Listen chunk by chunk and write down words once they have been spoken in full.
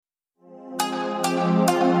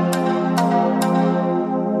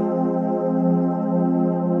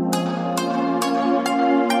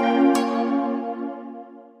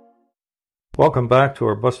Welcome back to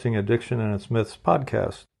our Busting Addiction and Its Myths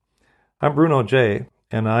podcast. I'm Bruno J.,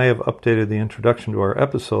 and I have updated the introduction to our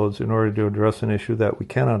episodes in order to address an issue that we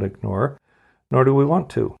cannot ignore, nor do we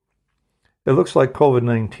want to. It looks like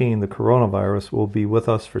COVID-19, the coronavirus, will be with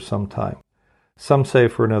us for some time. Some say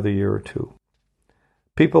for another year or two.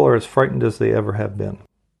 People are as frightened as they ever have been.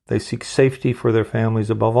 They seek safety for their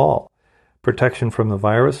families above all, protection from the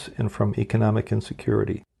virus and from economic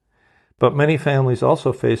insecurity. But many families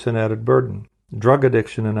also face an added burden, drug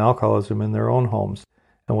addiction and alcoholism in their own homes,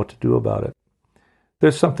 and what to do about it.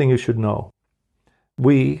 There's something you should know.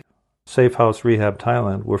 We, Safe House Rehab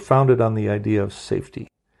Thailand, were founded on the idea of safety.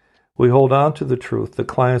 We hold on to the truth that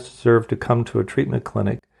clients deserve to come to a treatment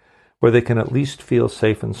clinic where they can at least feel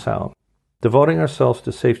safe and sound. Devoting ourselves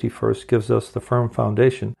to safety first gives us the firm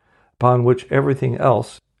foundation upon which everything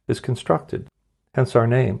else is constructed, hence our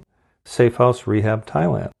name, Safe House Rehab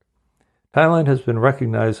Thailand. Thailand has been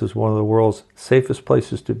recognized as one of the world's safest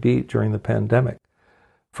places to be during the pandemic.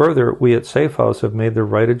 Further, we at Safe House have made the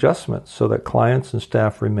right adjustments so that clients and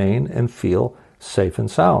staff remain and feel safe and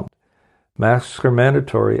sound. Masks are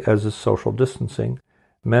mandatory, as is social distancing,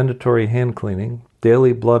 mandatory hand cleaning,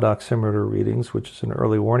 daily blood oximeter readings, which is an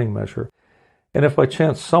early warning measure, and if by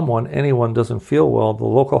chance anyone doesn't feel well, the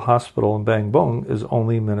local hospital in Bang Bung is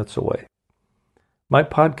only minutes away. My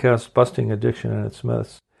podcast, Busting Addiction and Its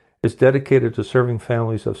Myths, is dedicated to serving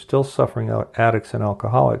families of still suffering addicts and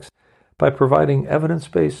alcoholics by providing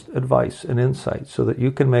evidence-based advice and insight so that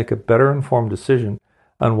you can make a better informed decision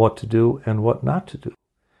on what to do and what not to do.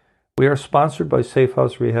 We are sponsored by Safe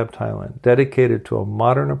House Rehab Thailand, dedicated to a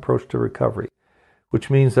modern approach to recovery,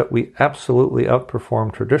 which means that we absolutely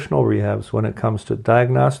outperform traditional rehabs when it comes to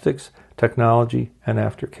diagnostics, technology, and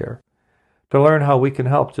aftercare. To learn how we can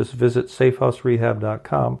help, just visit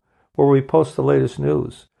safehouserehab.com, where we post the latest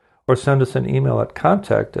news, or send us an email at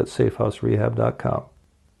contact@safehouserehab.com.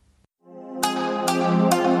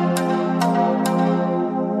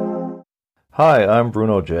 Hi, I'm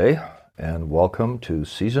Bruno J., and welcome to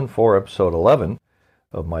Season 4, Episode 11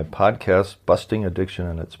 of my podcast, Busting Addiction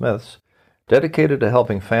and Its Myths, dedicated to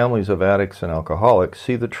helping families of addicts and alcoholics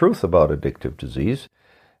see the truth about addictive disease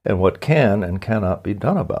and what can and cannot be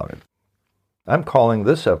done about it. I'm calling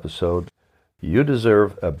this episode, You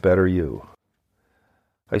Deserve a Better You.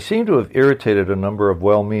 I seem to have irritated a number of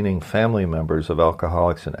well-meaning family members of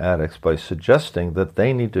alcoholics and addicts by suggesting that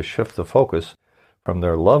they need to shift the focus from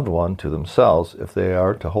their loved one to themselves if they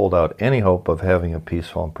are to hold out any hope of having a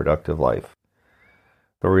peaceful and productive life.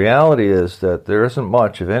 The reality is that there isn't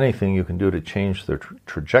much, if anything, you can do to change the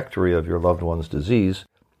trajectory of your loved one's disease,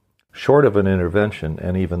 short of an intervention,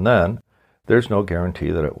 and even then, there's no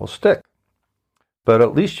guarantee that it will stick. But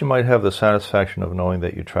at least you might have the satisfaction of knowing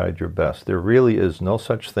that you tried your best. There really is no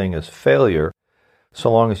such thing as failure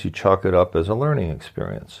so long as you chalk it up as a learning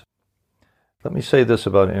experience. Let me say this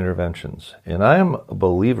about interventions, and I am a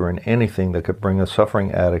believer in anything that could bring a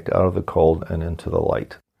suffering addict out of the cold and into the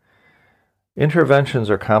light.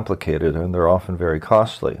 Interventions are complicated and they're often very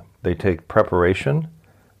costly. They take preparation,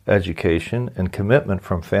 education, and commitment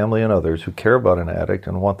from family and others who care about an addict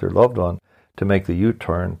and want their loved one to make the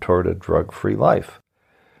U-turn toward a drug-free life.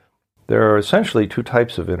 There are essentially two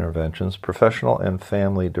types of interventions, professional and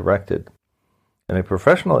family-directed. In a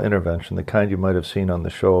professional intervention, the kind you might have seen on the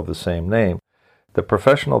show of the same name, the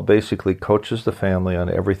professional basically coaches the family on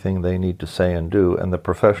everything they need to say and do, and the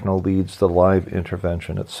professional leads the live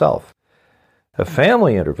intervention itself. A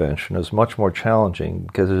family intervention is much more challenging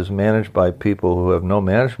because it is managed by people who have no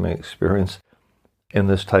management experience in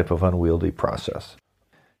this type of unwieldy process.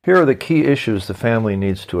 Here are the key issues the family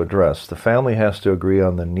needs to address. The family has to agree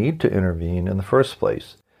on the need to intervene in the first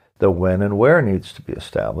place. The when and where needs to be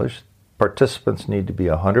established. Participants need to be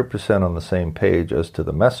 100% on the same page as to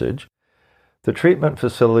the message. The treatment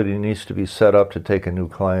facility needs to be set up to take a new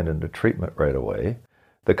client into treatment right away.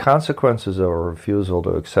 The consequences of a refusal to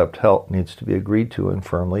accept help needs to be agreed to and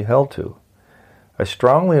firmly held to. I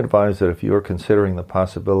strongly advise that if you are considering the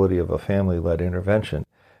possibility of a family-led intervention,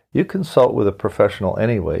 you consult with a professional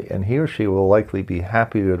anyway, and he or she will likely be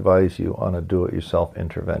happy to advise you on a do-it-yourself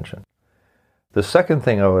intervention. The second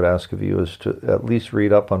thing I would ask of you is to at least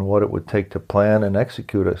read up on what it would take to plan and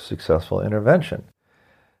execute a successful intervention.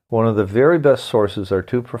 One of the very best sources are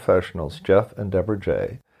two professionals, Jeff and Deborah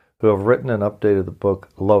J., who have written and updated the book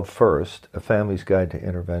Love First, A Family's Guide to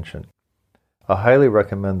Intervention. I highly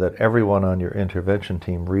recommend that everyone on your intervention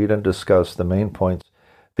team read and discuss the main points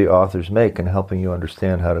the authors make in helping you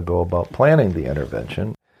understand how to go about planning the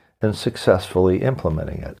intervention and successfully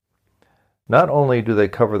implementing it. Not only do they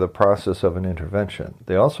cover the process of an intervention,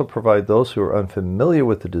 they also provide those who are unfamiliar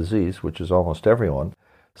with the disease, which is almost everyone,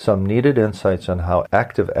 some needed insights on how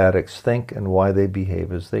active addicts think and why they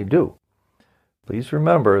behave as they do. Please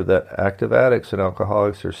remember that active addicts and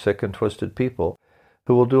alcoholics are sick and twisted people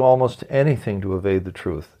who will do almost anything to evade the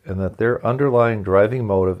truth, and that their underlying driving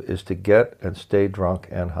motive is to get and stay drunk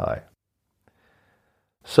and high.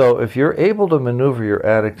 So if you're able to maneuver your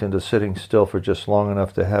addict into sitting still for just long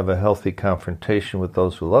enough to have a healthy confrontation with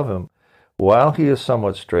those who love him, while he is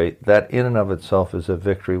somewhat straight, that in and of itself is a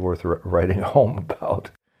victory worth writing home about.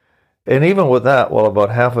 And even with that, while about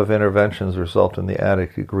half of interventions result in the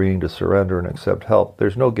addict agreeing to surrender and accept help,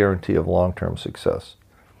 there's no guarantee of long-term success.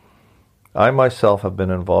 I myself have been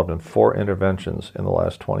involved in 4 interventions in the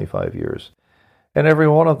last 25 years, and every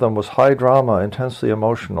one of them was high drama, intensely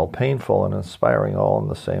emotional, painful, and inspiring all in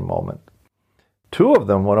the same moment. 2 of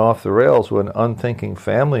them went off the rails when unthinking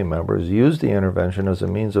family members used the intervention as a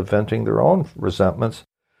means of venting their own resentments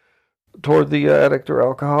toward the addict or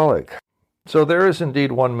alcoholic. So there is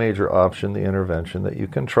indeed one major option, the intervention, that you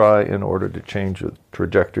can try in order to change the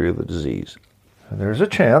trajectory of the disease. And there's a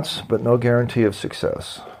chance, but no guarantee of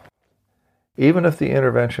success. Even if the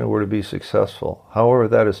intervention were to be successful, however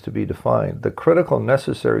that is to be defined, the critical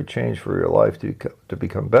necessary change for your life to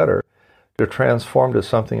become better, to transform to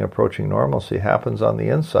something approaching normalcy, happens on the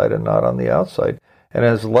inside and not on the outside, and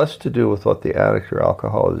has less to do with what the addict or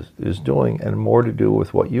alcoholic is doing and more to do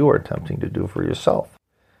with what you are attempting to do for yourself.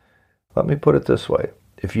 Let me put it this way.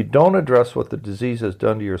 If you don't address what the disease has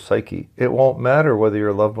done to your psyche, it won't matter whether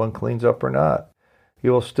your loved one cleans up or not.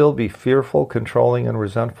 You will still be fearful, controlling, and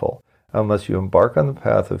resentful unless you embark on the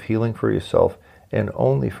path of healing for yourself and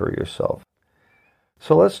only for yourself.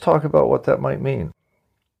 So let's talk about what that might mean.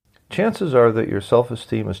 Chances are that your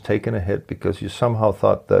self-esteem has taken a hit because you somehow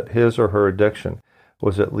thought that his or her addiction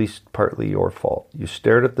was at least partly your fault. You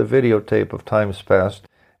stared at the videotape of times past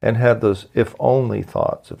and had those if-only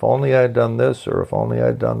thoughts. If only I had done this, or if only I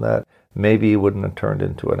had done that, maybe he wouldn't have turned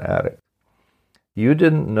into an addict. You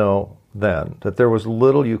didn't know then that there was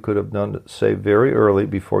little you could have done to say very early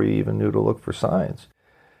before you even knew to look for signs.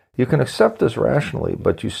 You can accept this rationally,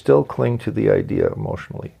 but you still cling to the idea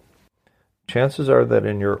emotionally. Chances are that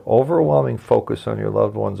in your overwhelming focus on your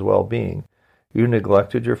loved one's well-being, you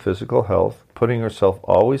neglected your physical health, putting yourself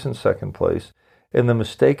always in second place, in the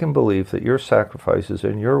mistaken belief that your sacrifices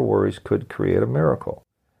and your worries could create a miracle.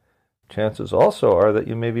 Chances also are that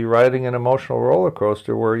you may be riding an emotional roller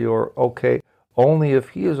coaster where you are okay only if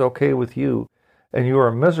he is okay with you, and you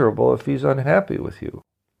are miserable if he's unhappy with you.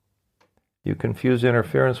 You confuse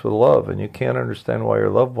interference with love, and you can't understand why your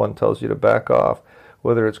loved one tells you to back off,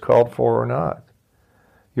 whether it's called for or not.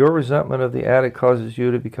 Your resentment of the addict causes you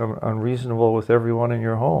to become unreasonable with everyone in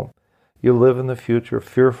your home. You live in the future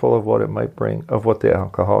fearful of what it might bring, of what the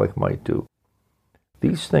alcoholic might do.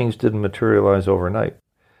 These things didn't materialize overnight.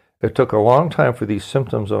 It took a long time for these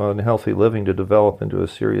symptoms of unhealthy living to develop into a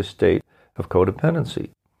serious state of codependency.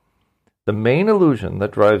 The main illusion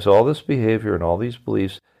that drives all this behavior and all these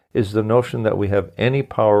beliefs is the notion that we have any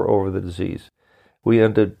power over the disease. We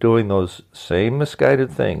end up doing those same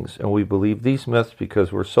misguided things, and we believe these myths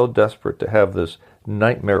because we're so desperate to have this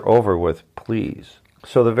nightmare over with, please.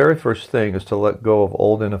 So the very first thing is to let go of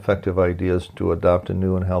old ineffective ideas to adopt a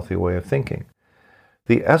new and healthy way of thinking.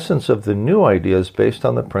 The essence of the new idea is based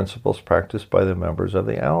on the principles practiced by the members of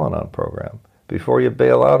the Al-Anon program. Before you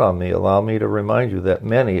bail out on me, allow me to remind you that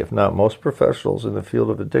many, if not most professionals in the field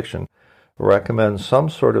of addiction, recommend some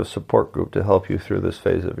sort of support group to help you through this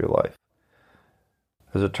phase of your life.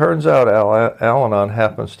 As it turns out, Al-Anon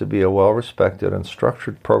happens to be a well-respected and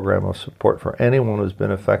structured program of support for anyone who's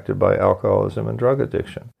been affected by alcoholism and drug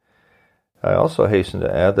addiction. I also hasten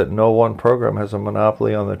to add that no one program has a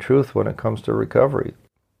monopoly on the truth when it comes to recovery.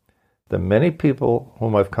 The many people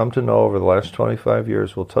whom I've come to know over the last 25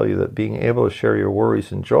 years will tell you that being able to share your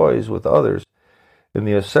worries and joys with others in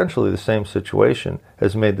essentially the same situation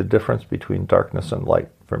has made the difference between darkness and light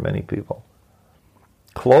for many people.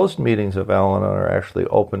 Closed meetings of Al-Anon are actually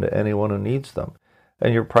open to anyone who needs them,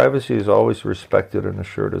 and your privacy is always respected and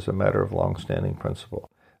assured as a matter of long-standing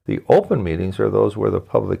principle. The open meetings are those where the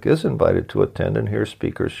public is invited to attend and hear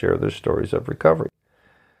speakers share their stories of recovery.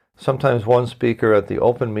 Sometimes one speaker at the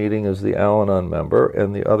open meeting is the Al-Anon member,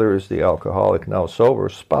 and the other is the alcoholic, now sober,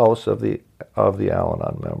 spouse of the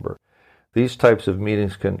Al-Anon member. These types of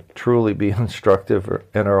meetings can truly be instructive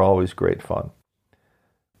and are always great fun.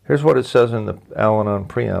 Here's what it says in the Al-Anon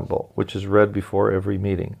preamble, which is read before every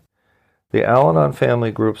meeting. The Al-Anon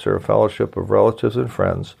family groups are a fellowship of relatives and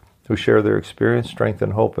friends who share their experience, strength,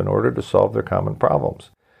 and hope in order to solve their common problems.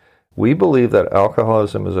 We believe that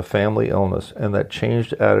alcoholism is a family illness and that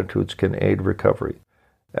changed attitudes can aid recovery.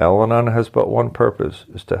 Al-Anon has but one purpose,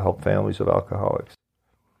 is to help families of alcoholics.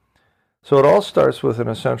 So it all starts with an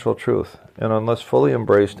essential truth, and unless fully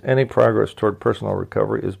embraced, any progress toward personal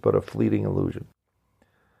recovery is but a fleeting illusion.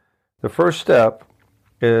 The first step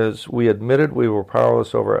is we admitted we were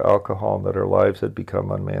powerless over alcohol and that our lives had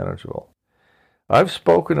become unmanageable. I've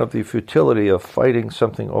spoken of the futility of fighting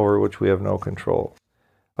something over which we have no control.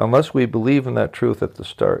 Unless we believe in that truth at the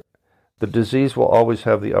start, the disease will always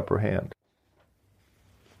have the upper hand.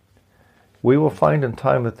 We will find in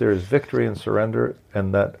time that there is victory and surrender,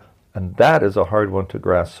 and that is a hard one to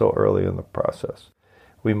grasp so early in the process.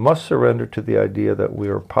 We must surrender to the idea that we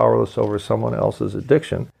are powerless over someone else's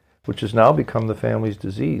addiction, which has now become the family's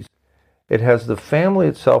disease. It has the family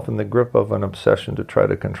itself in the grip of an obsession to try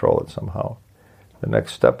to control it somehow. The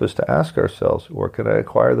next step is to ask ourselves, where can I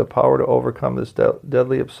acquire the power to overcome this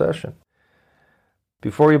deadly obsession?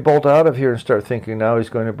 Before you bolt out of here and start thinking, now he's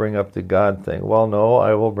going to bring up the God thing. Well, no,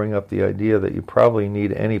 I will bring up the idea that you probably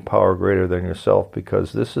need any power greater than yourself,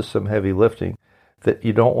 because this is some heavy lifting that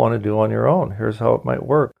you don't want to do on your own. Here's how it might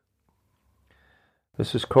work.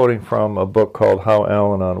 This is quoting from a book called How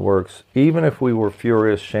Al-Anon Works. Even if we were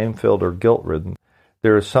furious, shame-filled, or guilt-ridden,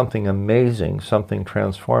 there is something amazing, something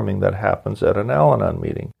transforming that happens at an Al-Anon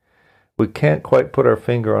meeting. We can't quite put our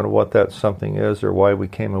finger on what that something is or why we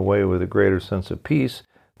came away with a greater sense of peace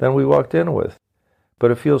than we walked in with.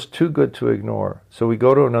 But it feels too good to ignore. So we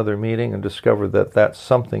go to another meeting and discover that that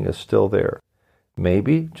something is still there.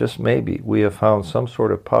 Maybe, just maybe, we have found some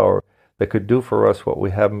sort of power that could do for us what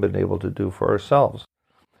we haven't been able to do for ourselves.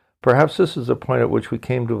 Perhaps this is the point at which we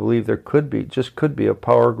came to believe there could be a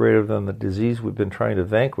power greater than the disease we've been trying to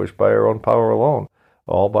vanquish by our own power alone,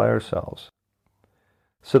 all by ourselves.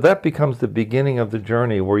 So that becomes the beginning of the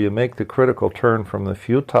journey where you make the critical turn from the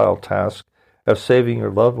futile task of saving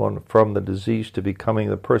your loved one from the disease to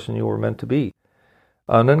becoming the person you were meant to be,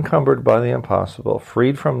 unencumbered by the impossible,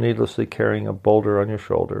 freed from needlessly carrying a boulder on your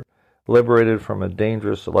shoulder, liberated from a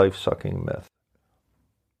dangerous, life-sucking myth.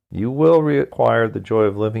 You will reacquire the joy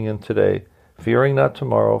of living in today, fearing not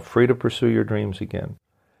tomorrow, free to pursue your dreams again.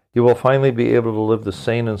 You will finally be able to live the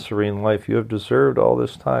sane and serene life you have deserved all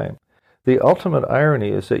this time. The ultimate irony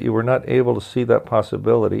is that you were not able to see that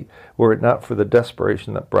possibility were it not for the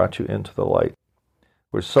desperation that brought you into the light.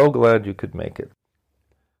 We're so glad you could make it.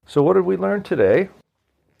 So what did we learn today?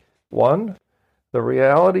 1, the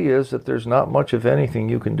reality is that there's not much of anything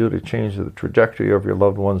you can do to change the trajectory of your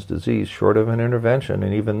loved one's disease short of an intervention,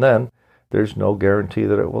 and even then, there's no guarantee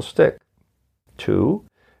that it will stick. 2,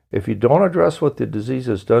 if you don't address what the disease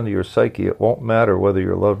has done to your psyche, it won't matter whether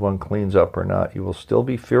your loved one cleans up or not. You will still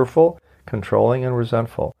be fearful, controlling, and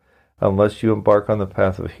resentful unless you embark on the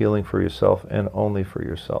path of healing for yourself and only for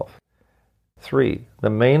yourself. 3, the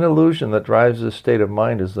main illusion that drives this state of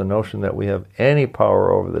mind is the notion that we have any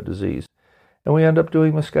power over the disease. And we end up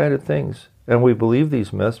doing misguided things. And we believe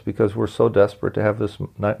these myths because we're so desperate to have this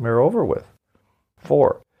nightmare over with.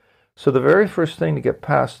 4, so the very first thing to get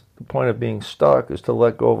past the point of being stuck is to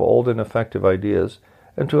let go of old ineffective ideas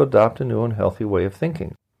and to adopt a new and healthy way of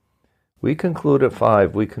thinking. We conclude at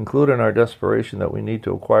 5, we conclude in our desperation that we need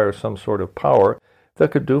to acquire some sort of power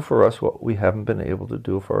that could do for us what we haven't been able to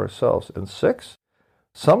do for ourselves. And 6,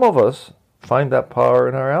 some of us find that power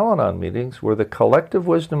in our Al-Anon meetings where the collective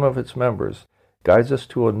wisdom of its members guides us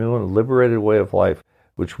to a new and liberated way of life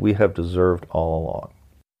which we have deserved all along.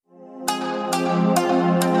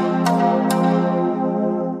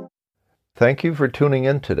 Thank you for tuning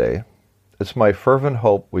in today. It's my fervent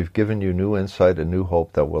hope we've given you new insight and new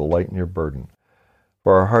hope that will lighten your burden.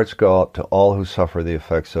 For our hearts go out to all who suffer the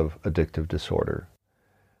effects of addictive disorder.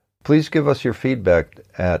 Please give us your feedback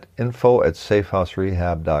at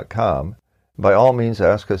info@safehouserehab.com. By all means,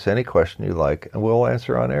 ask us any question you like, and we'll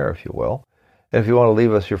answer on air if you will. And if you want to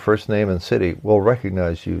leave us your first name and city, we'll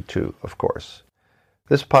recognize you too, of course.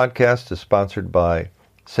 This podcast is sponsored by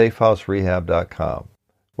safehouserehab.com,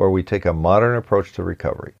 where we take a modern approach to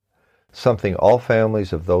recovery, something all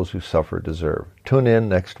families of those who suffer deserve. Tune in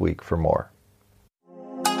next week for more.